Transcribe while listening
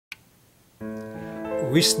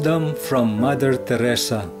Wisdom from Mother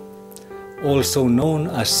Teresa, also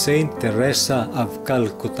known as Saint Teresa of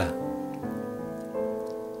Calcutta.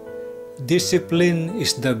 Discipline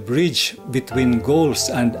is the bridge between goals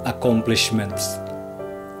and accomplishments.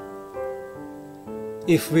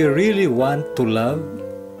 If we really want to love,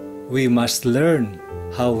 we must learn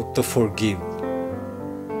how to forgive.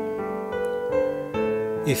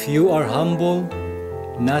 If you are humble,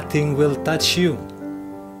 nothing will touch you,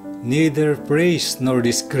 neither praise nor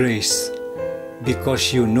disgrace,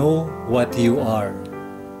 because you know what you are.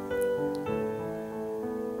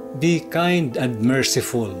 Be kind and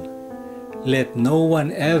merciful. Let no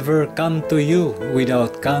one ever come to you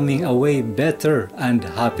without coming away better and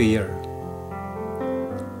happier.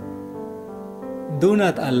 Do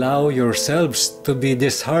not allow yourselves to be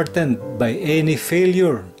disheartened by any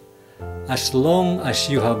failure, as long as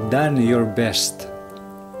you have done your best.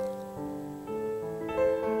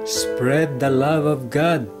 Spread the love of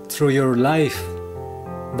God through your life,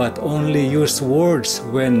 but only use words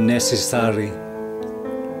when necessary.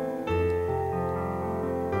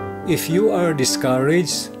 If you are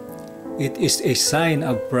discouraged, it is a sign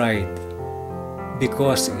of pride,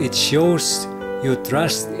 because it shows you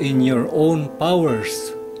trust in your own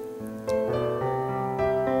powers.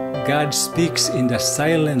 God speaks in the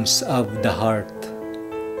silence of the heart.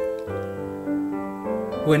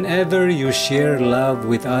 Whenever you share love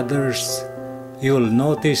with others, you'll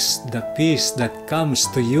notice the peace that comes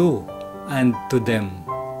to you and to them.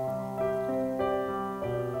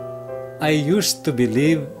 I used to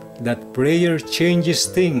believe that prayer changes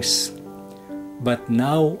things, but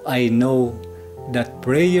now I know that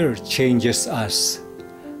prayer changes us,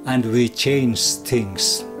 and we change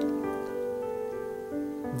things.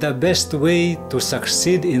 The best way to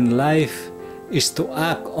succeed in life is to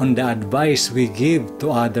act on the advice we give to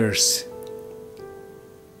others.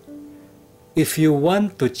 If you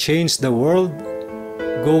want to change the world,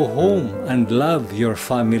 go home and love your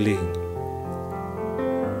family.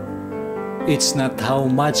 It's not how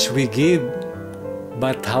much we give,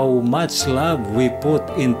 but how much love we put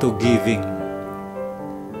into giving.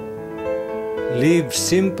 Live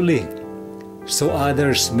simply, so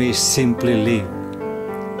others may simply live.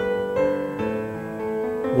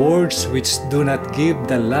 Words which do not give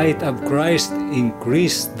the light of Christ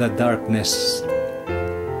increase the darkness.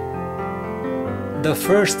 The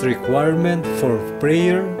first requirement for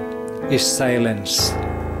prayer is silence.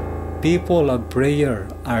 People of prayer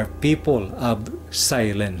are people of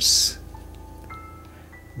silence.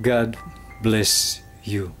 God bless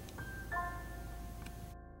you.